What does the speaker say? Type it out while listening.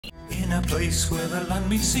In a place where the land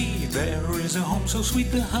meets sea, there is a home so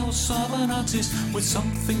sweet, the house of an artist, with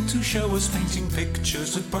something to show us, painting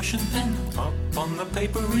pictures with brush and pen, up on the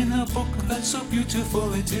paper in a book that's so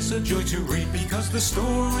beautiful it is a joy to read, because the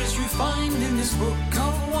stories you find in this book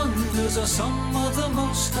of wonders are some of the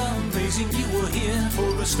most amazing you will hear,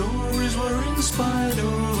 for the stories were inspired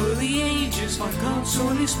over the ages by God's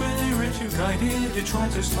Holy Spirit who guided its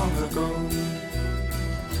writers long ago.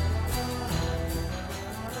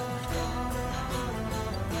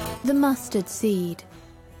 The mustard seed.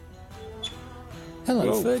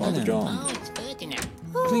 Hello, Father Ferdinand. John. Oh, it's Ferdinand.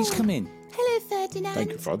 Please come in. Hello, Ferdinand.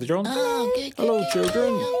 Thank you, Father John. Oh, good. Hello, children.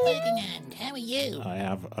 Hello, Ferdinand. How are you? I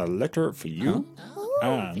have a letter for you,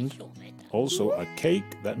 and Official letter. also a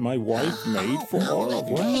cake that my wife made for all of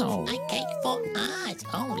you. Wow. A cake for us.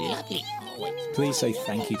 Oh, lovely. Oh, it's Please say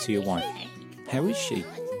thank you to your wife. How is she?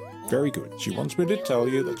 Very good. She wants me to tell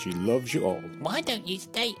you that she loves you all. Why don't you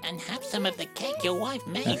stay and have some of the cake your wife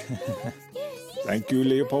made? Thank you,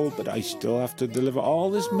 Leopold, but I still have to deliver all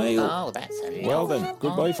this mail. Oh, that's a lot. Well then,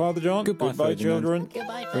 goodbye, Father John. Goodbye, Ferdinand. children.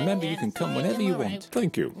 Goodbye, Remember, you Ferdinand. can come See whenever you tomorrow. want.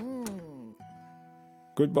 Thank you.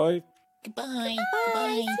 Goodbye. Goodbye. Bye. Goodbye.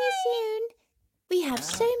 See you soon. We have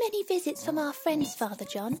so many visits from our friends, Father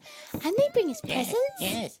John, and they bring us Yes,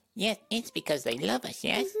 presents. yes. It's because they love us,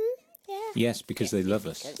 yes? Yeah. Yes, because they love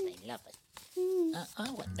us. Because they love us.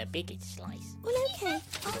 I want the biggest slice. Well, okay.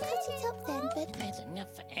 I'll cut it up then, but... There's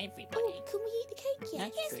enough for everybody. Oh, can we eat the cake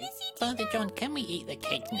yet? That's true. Father John, can we eat the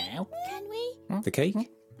cake now? Can we? The cake?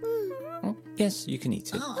 Yes, you can eat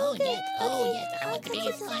it. Oh, yes. Oh, yes. I I'll want the cut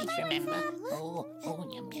biggest it up. slice, remember? Oh,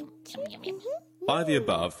 yum, yum, yum, yum, yum. By the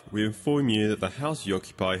above, we inform you that the house you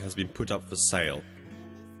occupy has been put up for sale.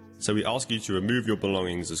 So we ask you to remove your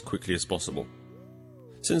belongings as quickly as possible.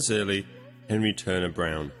 Sincerely, Henry Turner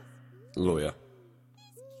Brown, lawyer.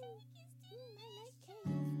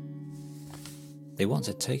 They want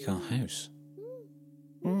to take our house.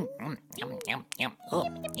 Yum, yum, yum. Oh,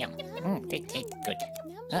 yum. This tastes good.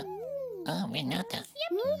 Oh, Renata.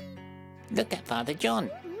 Look at Father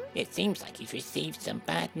John. It seems like he's received some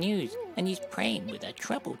bad news and he's praying with a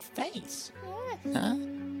troubled face. Huh?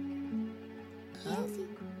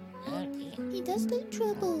 Oh dear. He does look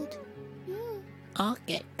troubled. Yeah. I'll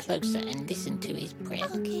get closer and listen to his prayer.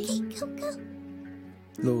 Okay, go.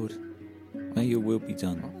 Lord, may your will be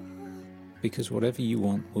done. Because whatever you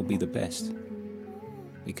want will be the best.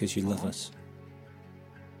 Because you love us.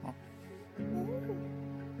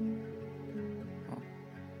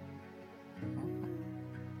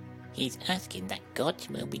 He's asking that God's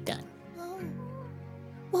will be done. Oh.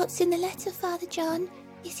 What's in the letter, Father John?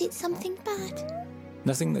 Is it something bad?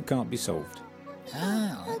 Nothing that can't be solved.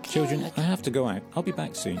 Oh, Okay. Children, I have to go out. I'll be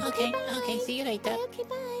back soon. okay, see you later. Okay,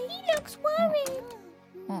 bye. He looks worried.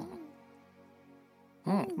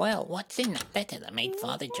 Well, what's in that letter that made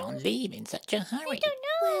Father John leave in such a hurry?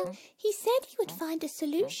 Well, he said he would find a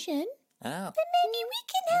solution. Oh, Maybe we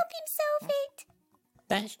can help him solve it.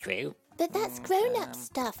 that's true. But that's grown-up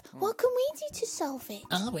stuff. What can we do to solve it?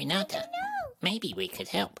 Oh, Renata, maybe we could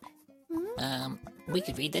help. We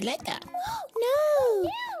could read the letter. No!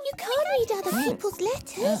 You can't read other people's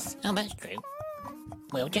letters. Oh, that's true.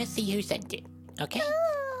 We'll just see who sent it, okay?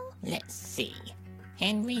 Let's see.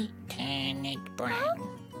 Henry Turner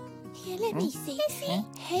Brown. Here, let me see.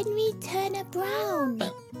 Henry Turner Brown.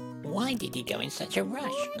 But why did he go in such a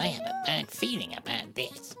rush? I have a bad feeling about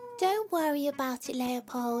this. Don't worry about it,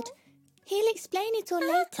 Leopold. He'll explain it all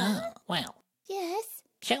later. Oh, well, Yes.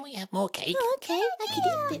 shall we have more cake? Oh, okay, I could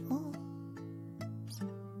eat a bit more.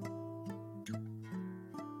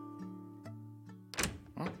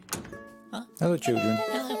 Hello, children.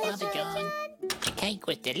 Hello, Father John. The cake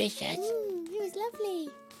was delicious. It was lovely.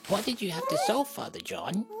 What did you have to solve, Father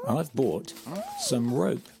John? I've bought some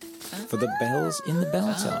rope for the bells in the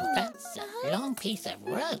bell tower. Oh, that's a long piece of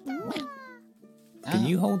rope. Well, Can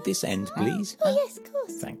you hold this end, please? Oh, yes, of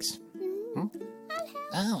course. Thanks.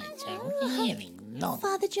 oh, it's a really long.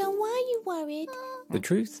 Father John, why are you worried? The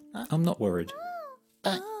truth? I'm not worried.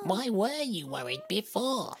 But why were you worried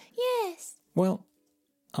before? Yes. Well,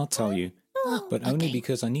 I'll tell you, but only okay.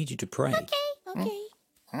 because I need you to pray.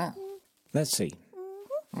 Okay. Let's see.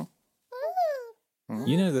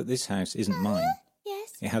 You know that this house isn't mine.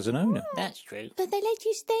 Yes. It has an owner. That's true. But they let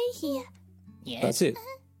you stay here. Yes. That's it.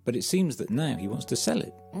 But it seems that now he wants to sell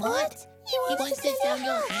it. What? He wants to sell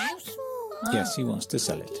your house? Yes, he wants to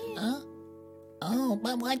sell it. Oh,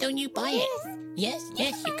 but why don't you buy it? Yes,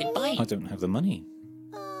 you could buy I it. don't have the money.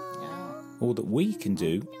 All that we can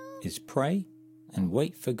do is pray and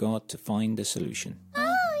wait for God to find a solution.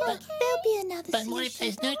 There'll be another But what if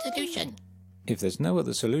solution. there's no solution? If there's no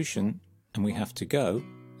other solution and we have to go,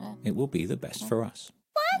 it will be the best for us.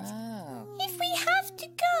 What? Oh. If we have to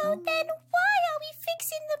go, then why are we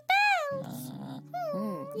fixing the bells?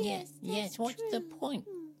 Yes, what's the point?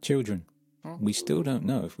 Children, we still don't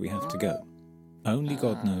know if we have to go. Only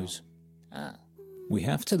God knows. We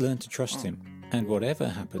have to learn to trust him, and whatever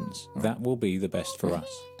happens, that will be the best for us.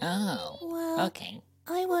 Oh, Well, okay.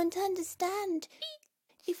 I won't understand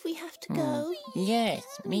if we have to go. Yes,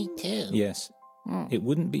 me too. Yes, it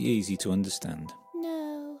wouldn't be easy to understand.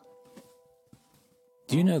 No.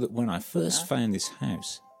 Do you know that when I first found this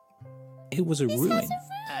house, it was a ruin? This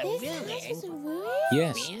house is a ruin?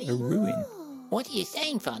 Yes, a ruin. What are you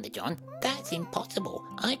saying, Father John? That's impossible.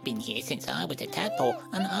 I've been here since I was a tadpole,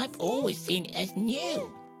 and I've always seen it as new.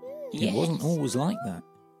 It wasn't always like that.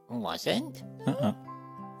 Wasn't?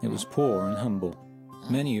 It was poor and humble.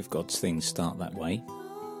 Many of God's things start that way.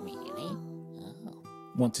 Really?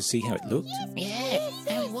 Want to see how it looked? Yes,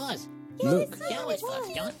 how it was. Look, Show us,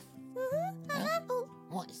 Father John.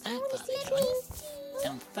 What's that, Father John?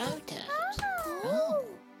 Some photos. Oh,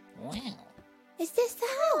 wow. Is this the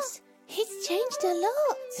house? It's changed a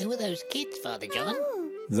lot. Who are those kids, Father John?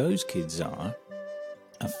 those kids are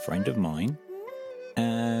a friend of mine,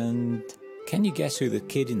 and can you guess who the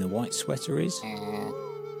kid in the white sweater is?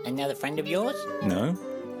 Another friend of yours? No.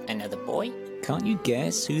 Another boy? Can't you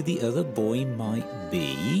guess who the other boy might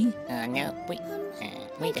be? No,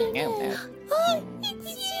 we don't know. Oh,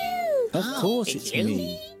 it's you! Of course it's it's you.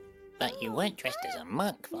 me. But you weren't dressed as a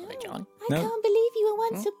monk, Father John. I No. can't believe you were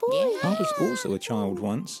once a boy. Yeah. I was also a child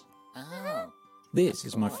once. Oh, This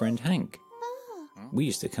is my friend Hank. We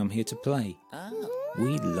used to come here to play. oh.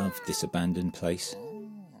 We loved this abandoned place.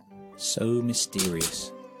 So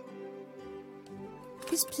mysterious.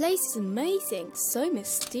 This place is amazing, so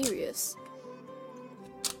mysterious.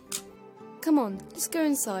 Come on, let's go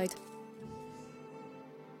inside.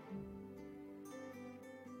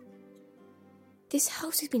 This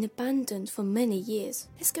house has been abandoned for many years.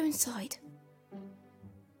 Let's go inside.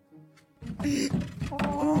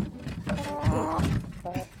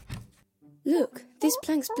 Look, this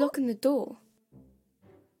plank's blocking the door.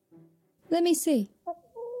 Let me see.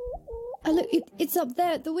 Oh, look, it's up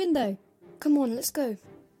there at the window. Come on, let's go.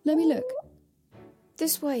 Let me look.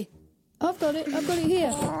 This way. I've got it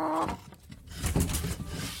here.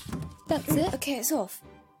 That's it. Okay, it's off.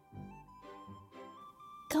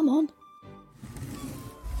 Come on.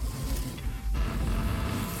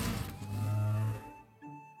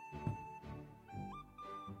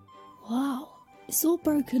 Wow, it's all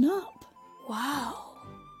broken up. Wow.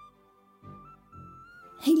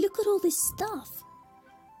 Hey, look at all this stuff.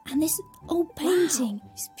 And this old painting.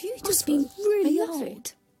 It's beautiful. Must be really I love old.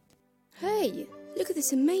 it. Hey, look at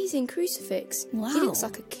this amazing crucifix. Wow. He looks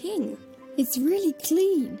like a king. It's really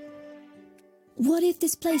clean. What if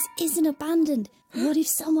this place isn't abandoned? What if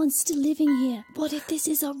someone's still living here? What if this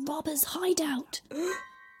is a robber's hideout?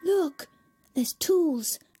 Look, there's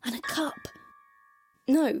tools and a cup.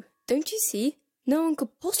 No, don't you see? No one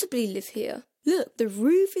could possibly live here. Look, the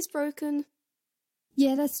roof is broken.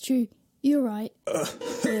 Yeah, that's true. You're right.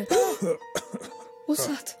 What's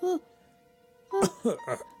that? Oh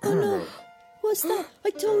no. What's that? I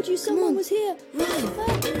told you someone was here.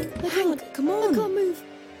 I can't. Come on. I can't move.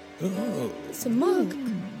 It's a monk.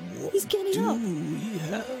 He's getting up. we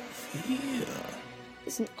have here?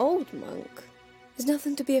 It's an old monk. There's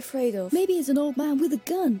nothing to be afraid of. Maybe it's an old man with a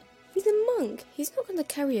gun. He's a monk. He's not going to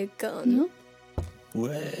carry a gun. No?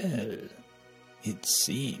 Well, it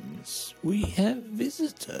seems we have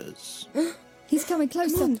visitors. He's coming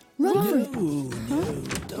closer. Run for it. No,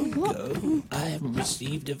 don't go. I haven't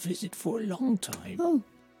received a visit for a long time. Oh,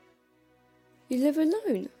 You live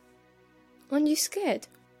alone. Aren't you scared?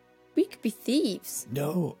 We could be thieves.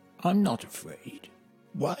 No, I'm not afraid.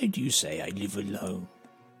 Why do you say I live alone?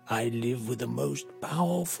 I live with the most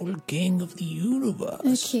powerful king of the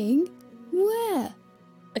universe. a king? Where?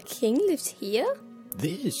 A king lives here?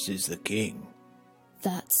 This is the king.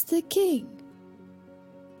 That's the king.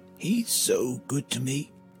 He's so good to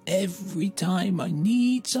me. Every time I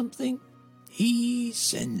need something, he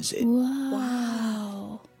sends it.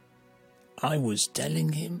 Wow. I was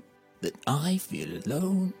telling him that I feel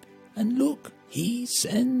alone, and look, he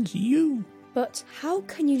sends you. But how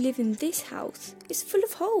can you live in this house? It's full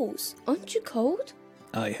of holes. Aren't you cold?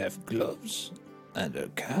 I have gloves, and a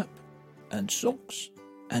cap, and socks,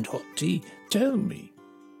 and hot tea. Tell me,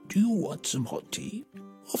 do you want some hot tea?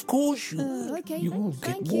 Of course you will. Okay, You will get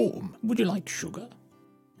thank you. warm. Would you like sugar?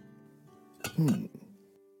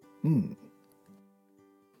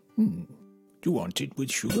 Do you want it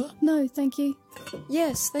with sugar? No, thank you.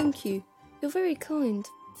 Yes, thank you. You're very kind,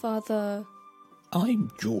 Father.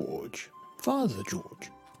 I'm George, Father George.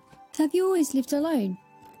 Have you always lived alone?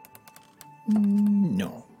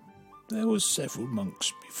 No. There were several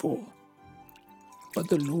monks before, but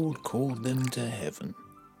the Lord called them to heaven.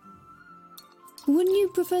 Wouldn't you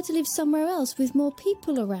prefer to live somewhere else with more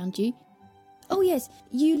people around you? Oh yes,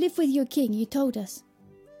 you live with your king, you told us.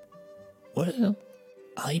 Well,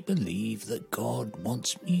 I believe that God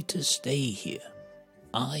wants me to stay here.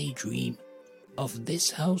 I dream of this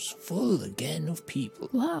house full again of people.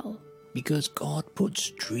 Wow. Because God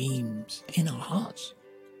puts dreams in our hearts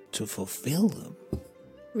to fulfill them.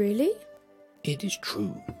 Really? It is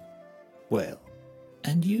true. Well,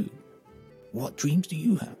 and you? What dreams do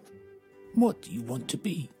you have? What do you want to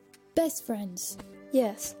be? Best friends.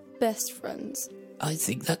 Yes, best friends. I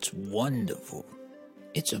think that's wonderful.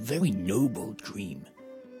 It's a very noble dream.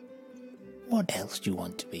 What else do you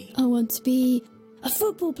want to be? I want to be a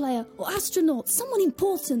football player or astronaut, someone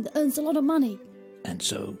important that earns a lot of money. And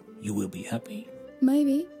so you will be happy?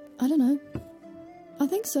 Maybe. I don't know. I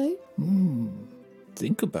think so.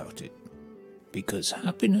 Think about it. Because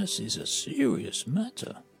happiness is a serious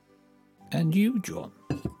matter. And you, John?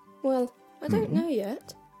 Well, I don't know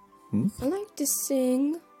yet. I like to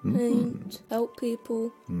sing, paint, help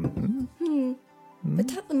people.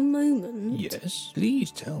 But at the moment... Yes,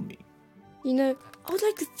 please tell me. You know, I would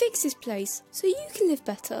like to fix this place so you can live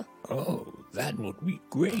better. Oh, that would be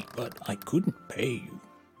great, but I couldn't pay you.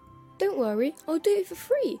 Don't worry, I'll do it for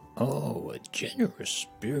free. Oh, a generous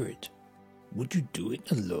spirit. Would you do it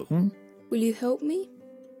alone? Will you help me?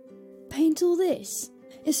 Paint all this?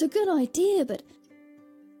 It's a good idea, but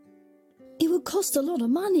it would cost a lot of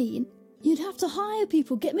money, and you'd have to hire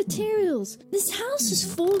people, get materials. This house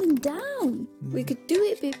is falling down. We could do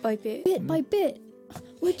it bit by bit. Bit by bit.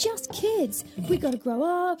 We're just kids. We gotta grow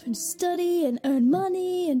up and study and earn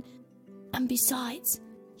money, and besides,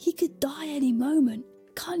 he could die any moment.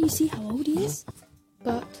 Can't you see how old he is?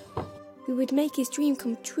 But we would make his dream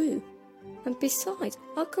come true. And besides,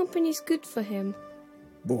 our company's good for him.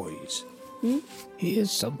 Boys,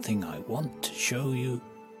 here's something I want to show you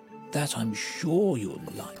that I'm sure you'll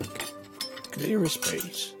like. Clear a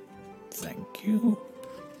space. Thank you.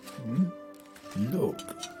 Look.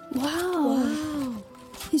 Wow.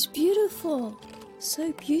 It's beautiful.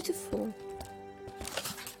 So beautiful.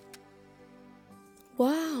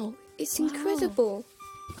 Wow, it's incredible.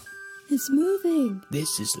 It's moving.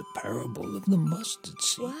 This is the parable of the mustard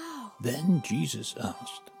seed. Wow. Then Jesus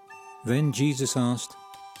asked,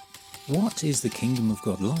 what is the kingdom of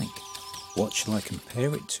God like? What shall I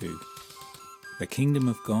compare it to? The kingdom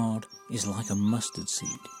of God is like a mustard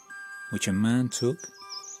seed, which a man took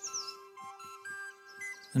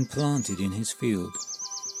and planted in his field.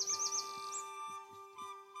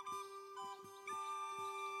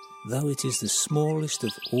 Though it is the smallest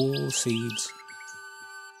of all seeds,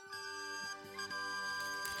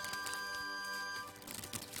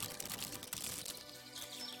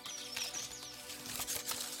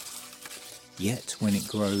 yet when it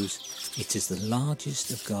grows, it is the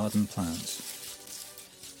largest of garden plants.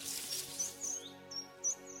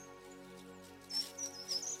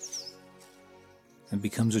 And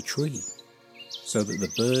becomes a tree, so that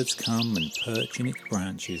the birds come and perch in its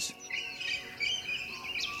branches.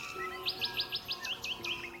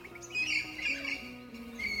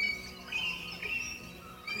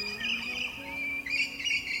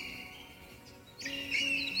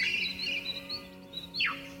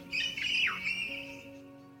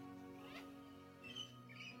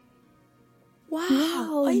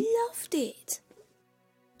 Wow, I loved it.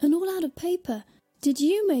 And all out of paper. Did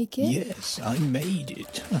you make it? Yes, I made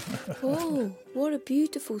it. Oh, what a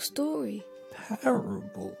beautiful story.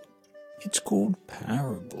 Parable. It's called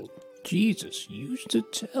parable. Jesus used to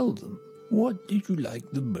tell them. What did you like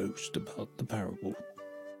the most about the parable?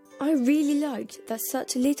 I really liked that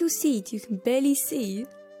such a little seed you can barely see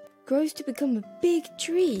grows to become a big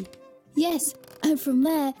tree. Yes, and from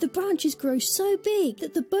there, the branches grow so big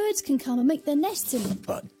that the birds can come and make their nests in them.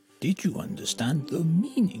 But did you understand the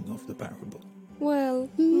meaning of the parable? Well,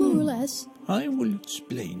 More or less. I will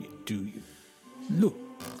explain it to you. Look,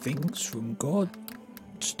 things from God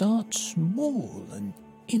start small and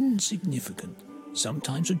insignificant.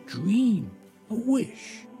 Sometimes a dream, a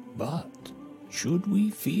wish. But should we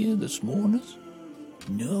fear the smallness?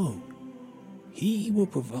 No. He will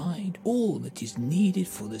provide all that is needed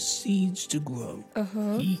for the seeds to grow.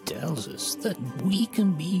 He tells us that we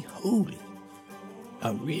can be holy.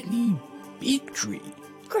 A really big tree.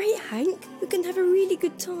 great, Hank. We can have a really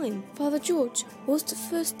good time. Father George, what's the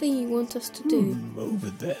first thing you want us to do? Over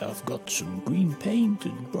there I've got some green paint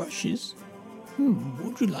and brushes.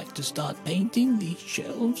 Would you like to start painting these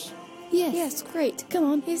shelves? Yes. Yes, great. Come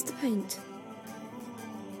on. Here's the paint.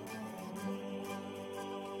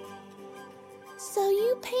 So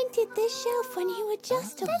you painted this shelf when you were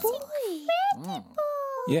just a boy?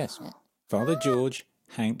 Yes, Father George,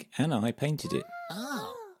 Hank and I painted it.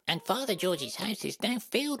 Oh, and Father George's house is now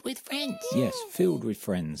filled with friends. Yes, filled with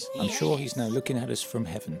friends. I'm sure he's now looking at us from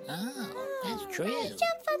heaven. Oh, that's true. Father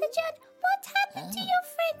John, what happened to your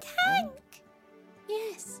friend Hank?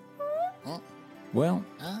 Yes. Well,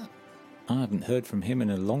 Oh, I haven't heard from him in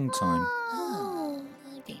a long time. oh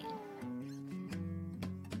dear.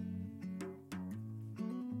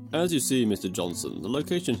 As you see, Mr. Johnson, the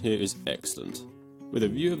location here is excellent, with a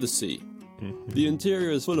view of the sea. The interior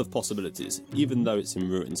is full of possibilities, even though it's in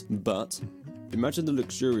ruins, but imagine the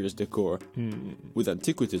luxurious decor, with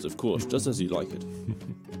antiquities, of course, just as you like it.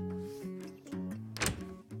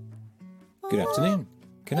 Good afternoon.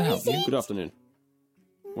 Can I help you? Good afternoon.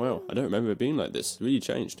 Wow, I don't remember it being like this. It really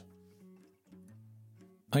changed.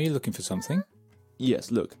 Are you looking for something? Yes,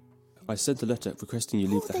 look. I sent a letter requesting you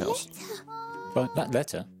leave the house. But that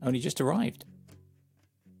letter only just arrived.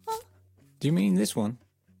 Do you mean this one?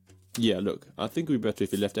 Yeah, look, I think it would be better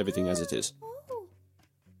if you left everything as it is.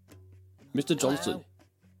 Mr. Johnson,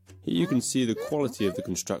 here you can see the quality of the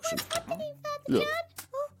construction. Look,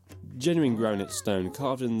 genuine granite stone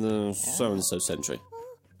carved in the so-and-so century.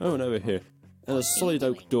 Oh, and over here, and a solid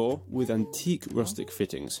oak door with antique rustic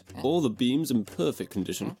fittings. All the beams in perfect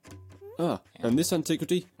condition. Ah, and this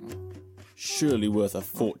antiquity? Surely worth a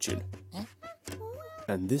fortune.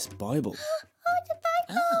 And this Bible.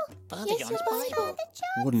 Oh, Father John's Bible.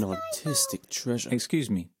 What an artistic treasure. Excuse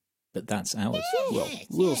me, but that's ours. Well,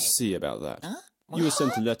 we'll see about that. You were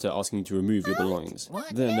sent a letter asking you to remove your belongings.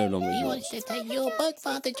 What? They're no longer He yours. wants to take your book,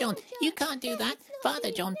 Father John. You can't do that.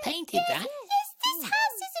 Father John painted that. This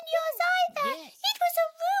house isn't yours either. Yes. It was a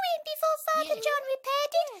ruin before Father Yes. John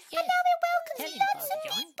repaired it, Yes. and now it welcomes Tell him, lots of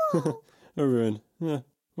Father John. people. A ruin. Yeah,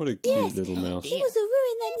 what a cute little mouse. It was a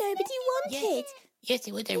ruin that nobody wanted. Yes,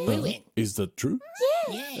 it was a ruin. Is that true?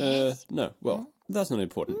 Yes. No, well, that's not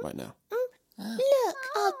important right now. Look,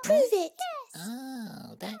 I'll prove it.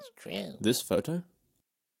 Oh, that's true. This photo?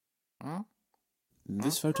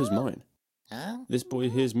 This photo's mine. Oh, This boy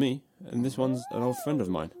here's me, and this one's an old friend of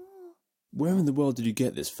mine. Where in the world did you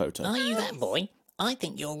get this photo? are you that boy? I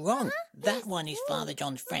think you're wrong. That one is Father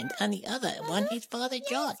John's friend, and the other one is Father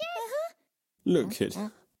John. Look, kid,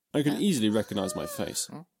 I can easily recognize my face.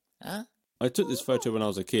 Huh? I took this photo when I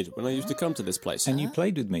was a kid, when I used to come to this place. And you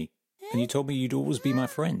played with me, and you told me you'd always be my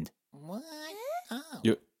friend. What?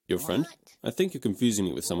 Oh. Your friend? What? I think you're confusing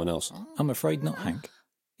me with someone else. I'm afraid not, Hank.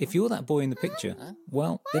 If you're that boy in the picture,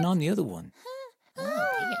 well, then I'm the other one.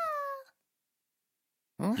 Oh,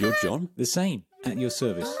 dear. You're John? The same, at your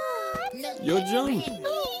service. You're John!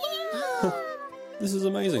 This is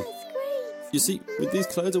amazing. You see, with these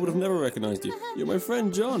clothes I would have never recognized you. You're my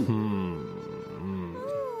friend John.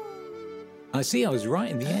 I see I was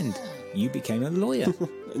right in the end. You became a lawyer.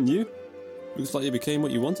 And you? Looks like you became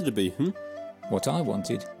what you wanted to be, What I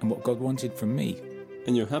wanted and what God wanted from me.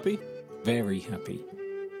 And you're happy? Very happy.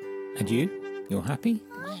 And you? You're happy?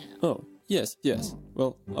 Oh, yes.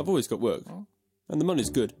 Well, I've always got work. And the money's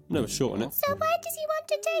good, never short on it. So why does he want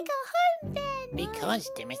to take her home then? Because,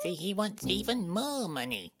 Timothy, he wants even more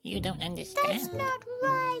money. You don't understand. That's not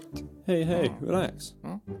right. Hey, relax.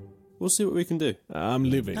 We'll see what we can do. I'm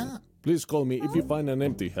leaving. Please call me if you find an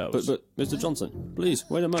empty house. But, Mr. Johnson, please,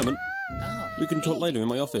 wait a moment. We can talk later in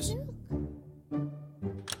my office.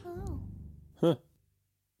 Huh.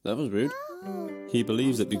 That was rude. He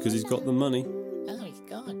believes it because he's got the money. Oh, he's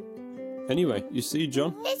gone. Anyway, you see,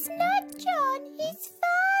 John? It's not John, it's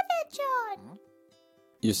Father John.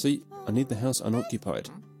 You see, I need the house unoccupied.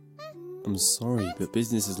 I'm sorry, but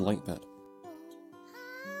business is like that.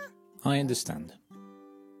 I understand.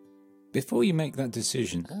 Before you make that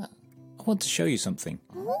decision, I want to show you something.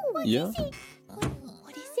 Yeah?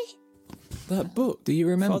 What is it? That book. Do you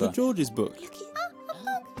remember? Father George's book.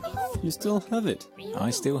 You still have it. I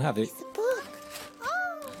still have it. The book.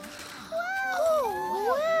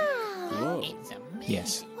 Oh, wow. Whoa. It's amazing.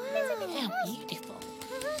 Yes. How beautiful.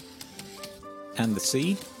 And the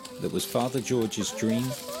seed that was Father George's dream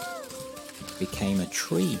became a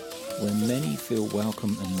tree where many feel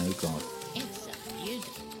welcome and know God. It's so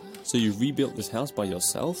beautiful. So you rebuilt this house by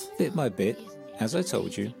yourself? Bit by bit, as I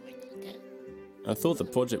told you. I thought the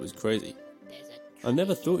project was crazy. I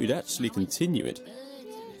never thought you'd actually continue it.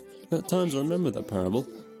 At times I remember that parable.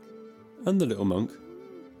 And the little monk.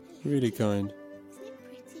 Really kind.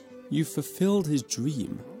 You fulfilled his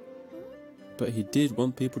dream. But he did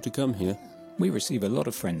want people to come here. We receive a lot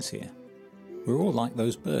of friends here. We're all like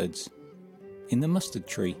those birds in the mustard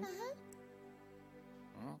tree.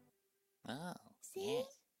 Oh, yes.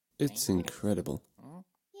 It's incredible.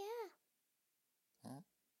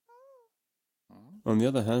 On the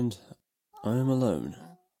other hand, I am alone,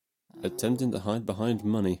 attempting to hide behind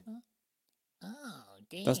money.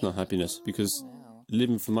 That's not happiness, because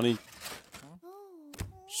living for money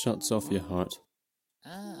shuts off your heart.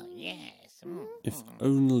 Oh, yes. If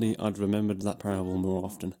only I'd remembered that parable more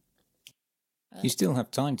often. You still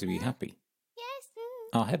have time to be happy.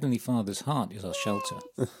 Our Heavenly Father's heart is our shelter.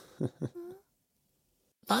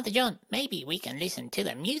 Father John, maybe we can listen to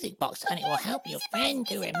the music box and it will help your friend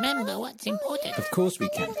to remember what's important. Of course we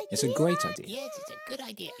can. It's a great idea. Yes, it's a good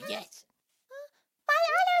idea, yes.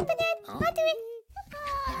 I'll open it. Oh. I'll do it.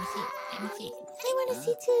 Let me see, let me see. I want to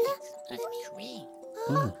see too. That's a tree.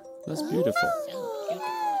 Oh, that's beautiful. So beautiful. It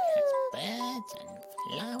has birds and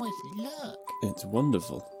flowers. Look. It's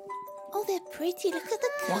wonderful. Oh, they're pretty. Look at the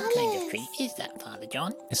colours. What kind of tree is that, Father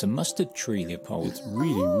John? It's a mustard tree, Leopold. It's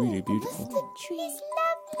really beautiful. Mustard tree is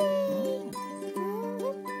lovely.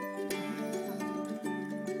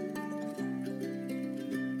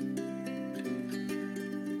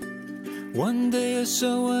 One day a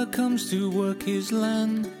sower comes to work his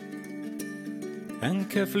land and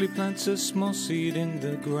carefully plants a small seed in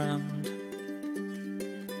the ground.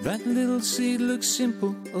 That little seed looks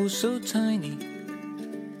simple, oh so tiny,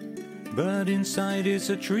 but inside is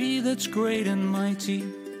a tree that's great and mighty.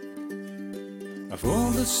 Of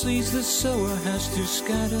all the seeds the sower has to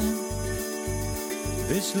scatter,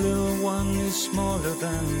 this little one is smaller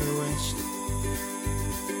than the rest.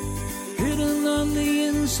 Hidden on the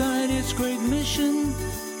inside its great mission,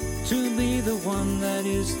 to be the one that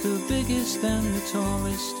is the biggest and the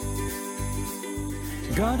tallest.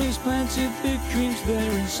 God has planted big dreams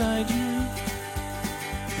there inside you,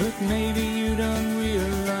 but maybe you don't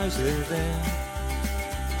realize they're there.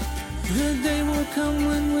 The day will come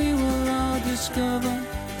when we will all discover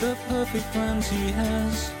the perfect plans He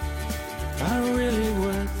has are really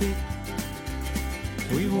worth it.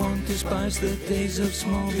 We won't despise the days of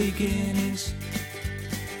small beginnings.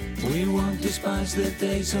 We won't despise the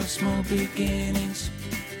days of small beginnings.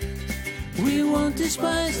 We won't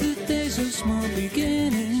despise the days of small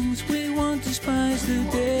beginnings. We won't despise the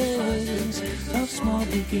days of small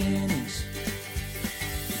beginnings.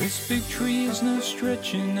 This big tree is now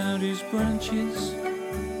stretching out his branches.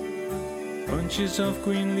 Bunches of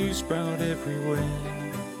green leaves sprout everywhere.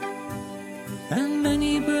 And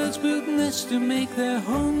many birds build nests to make their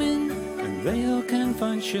home in, and they all can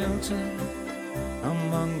find shelter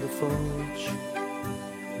among the foliage.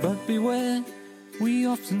 But beware, we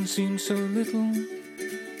often seem so little.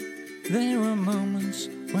 There are moments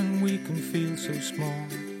when we can feel so small.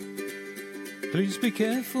 Please be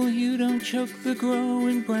careful you don't choke the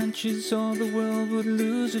growing branches, or the world would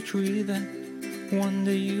lose a tree that one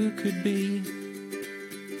day you could be.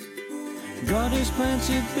 God has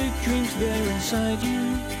planted big dreams there inside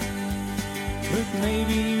you, but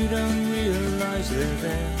maybe you don't realize they're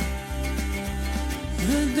there.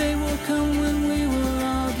 The day will come when we will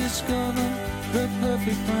all discover the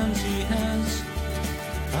perfect plans He has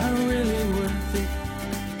are really worth it.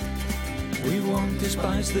 We won't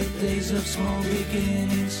despise the days of small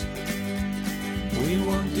beginnings. We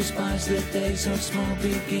won't despise the days of small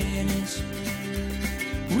beginnings.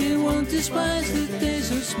 We won't despise the days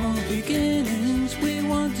of small beginnings. We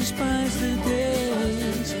won't despise the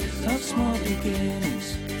days of small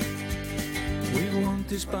beginnings. We won't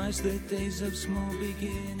despise the days of small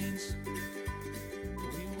beginnings.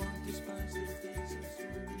 We won't despise the days of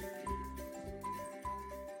small beginnings.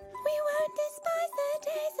 We won't despise the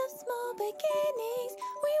days of small beginnings.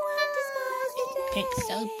 We won't despise the days. It's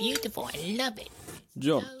so beautiful. I love it.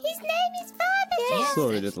 John. His name is Father John. Yes,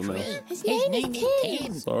 Sorry, that's little mouse. true. His His name name is is Tim.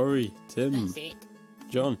 Tim. Sorry, Tim. That's it.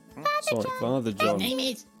 John. Sorry, Father His John. name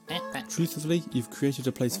is... Truthfully, you've created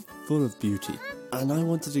a place full of beauty, and I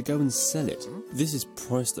wanted to go and sell it. This is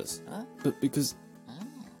priceless, but because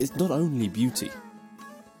it's not only beauty,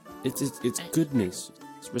 it's goodness,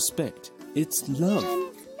 it's respect, it's love.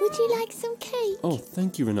 Would you like some cake? Oh,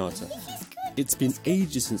 thank you, Renata. It's been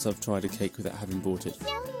ages since I've tried a cake without having bought it.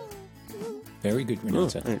 Very good,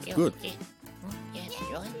 Renata. Oh, it's good. Yes,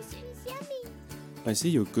 right. I see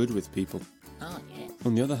you're good with people. Oh, yeah.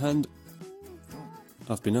 On the other hand,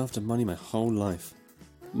 I've been after money my whole life,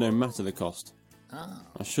 no matter the cost. Oh.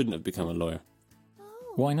 I shouldn't have become a lawyer.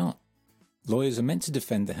 Why not? Lawyers are meant to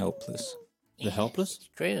defend the helpless. The helpless? It's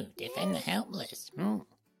true. Defend the helpless.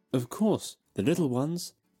 Of course, the little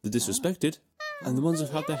ones, the disrespected, and the ones who've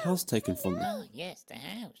had their house taken from them. Oh, yes, the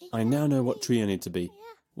house. I now know what tree I need to be.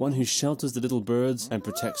 One who shelters the little birds and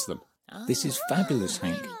protects them. This is fabulous,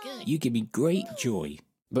 Hank. You give me great joy.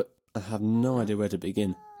 But I have no idea where to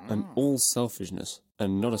begin. I'm all selfishness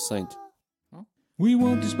and not a saint. We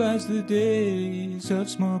won't despise the days of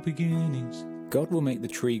small beginnings. God will make the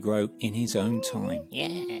tree grow in his own time.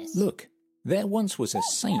 Yes. Look, there once was a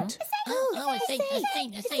saint. Oh, a saint.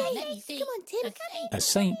 Let me see. Come on, Tim. A saint. A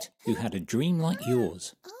saint who had a dream like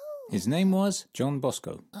yours. His name was John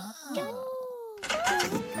Bosco.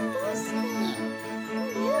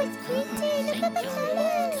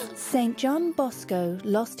 St. John Bosco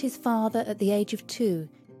lost his father at the age of 2,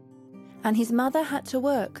 and his mother had to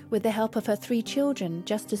work with the help of her 3 children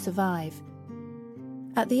just to survive.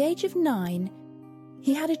 At the age of 9,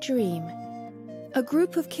 he had a dream. A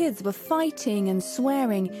group of kids were fighting and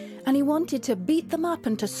swearing, and he wanted to beat them up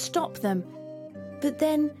and to stop them. But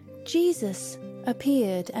then Jesus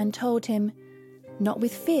appeared and told him, "Not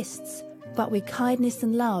with fists, but with kindness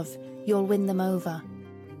and love, you'll win them over.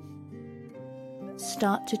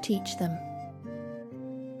 Start to teach them."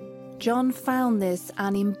 John found this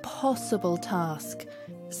an impossible task.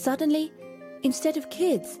 Suddenly, instead of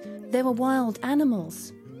kids, there were wild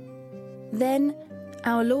animals. Then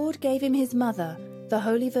our Lord gave him his mother, the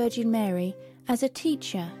Holy Virgin Mary, as a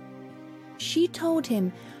teacher. She told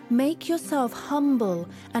him, "Make yourself humble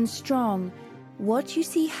and strong. What you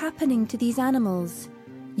see happening to these animals,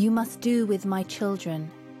 you must do with my children."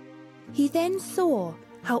 He then saw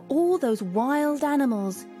how all those wild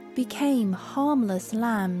animals became harmless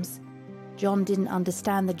lambs. John didn't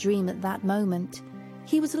understand the dream at that moment.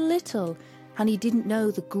 He was little, and he didn't know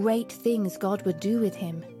the great things God would do with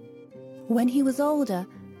him. When he was older,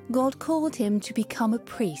 God called him to become a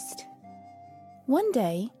priest. One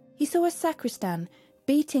day, he saw a sacristan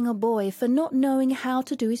beating a boy for not knowing how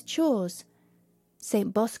to do his chores.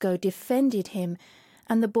 St. Bosco defended him,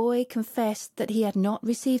 and the boy confessed that he had not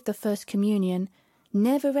received the First Communion,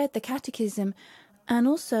 never read the Catechism, and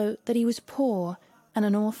also that he was poor and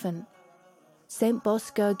an orphan. St.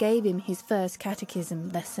 Bosco gave him his first catechism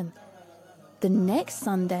lesson. The next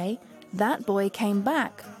Sunday, that boy came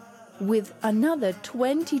back with another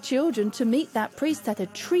 20 children to meet that priest that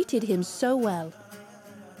had treated him so well.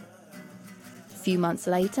 A few months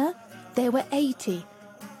later, there were 80.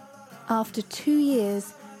 After 2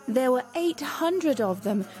 years, there were 800 of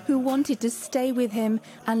them who wanted to stay with him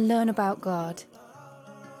and learn about God.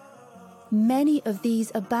 Many of these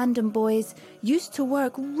abandoned boys used to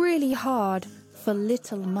work really hard for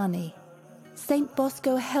little money. St.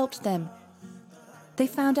 Bosco helped them. They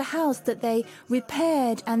found a house that they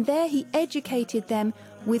repaired, and there he educated them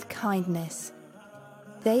with kindness.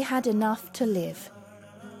 They had enough to live.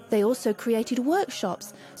 They also created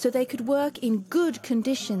workshops so they could work in good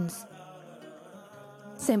conditions.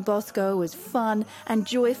 St. Bosco was fun and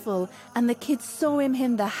joyful, and the kids saw in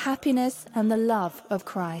him the happiness and the love of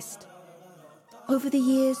Christ. Over the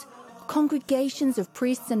years, congregations of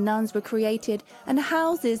priests and nuns were created, and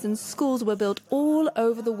houses and schools were built all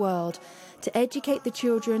over the world to educate the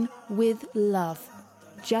children with love,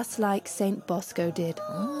 just like St. Bosco did.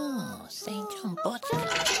 Oh, St. John Bosco.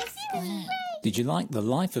 Did you like the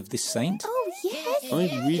life of this saint? Oh, yes.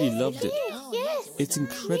 I really loved it. Yes. It's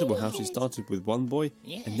incredible how she started with one boy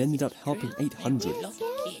and ended up helping 800.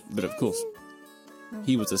 But of course,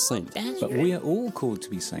 he was a saint. But we are all called to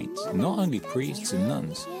be saints, not only priests and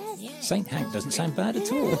nuns. Saint Hank doesn't sound bad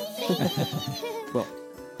at all. Well,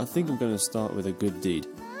 I think I'm going to start with a good deed.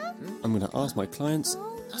 I'm going to ask my clients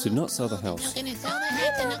to not sell the house. They're not gonna sell the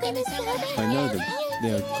house. They're not gonna sell the house. I know them.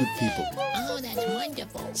 They are good people. Oh, that's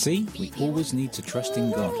wonderful. See, we always need to trust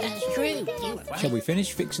in God. That's true. You were right. Shall we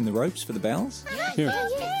finish fixing the ropes for the bells? Here.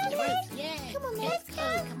 The ropes. Yeah. Come on, Let's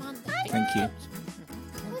let's go. Come on. Thank you.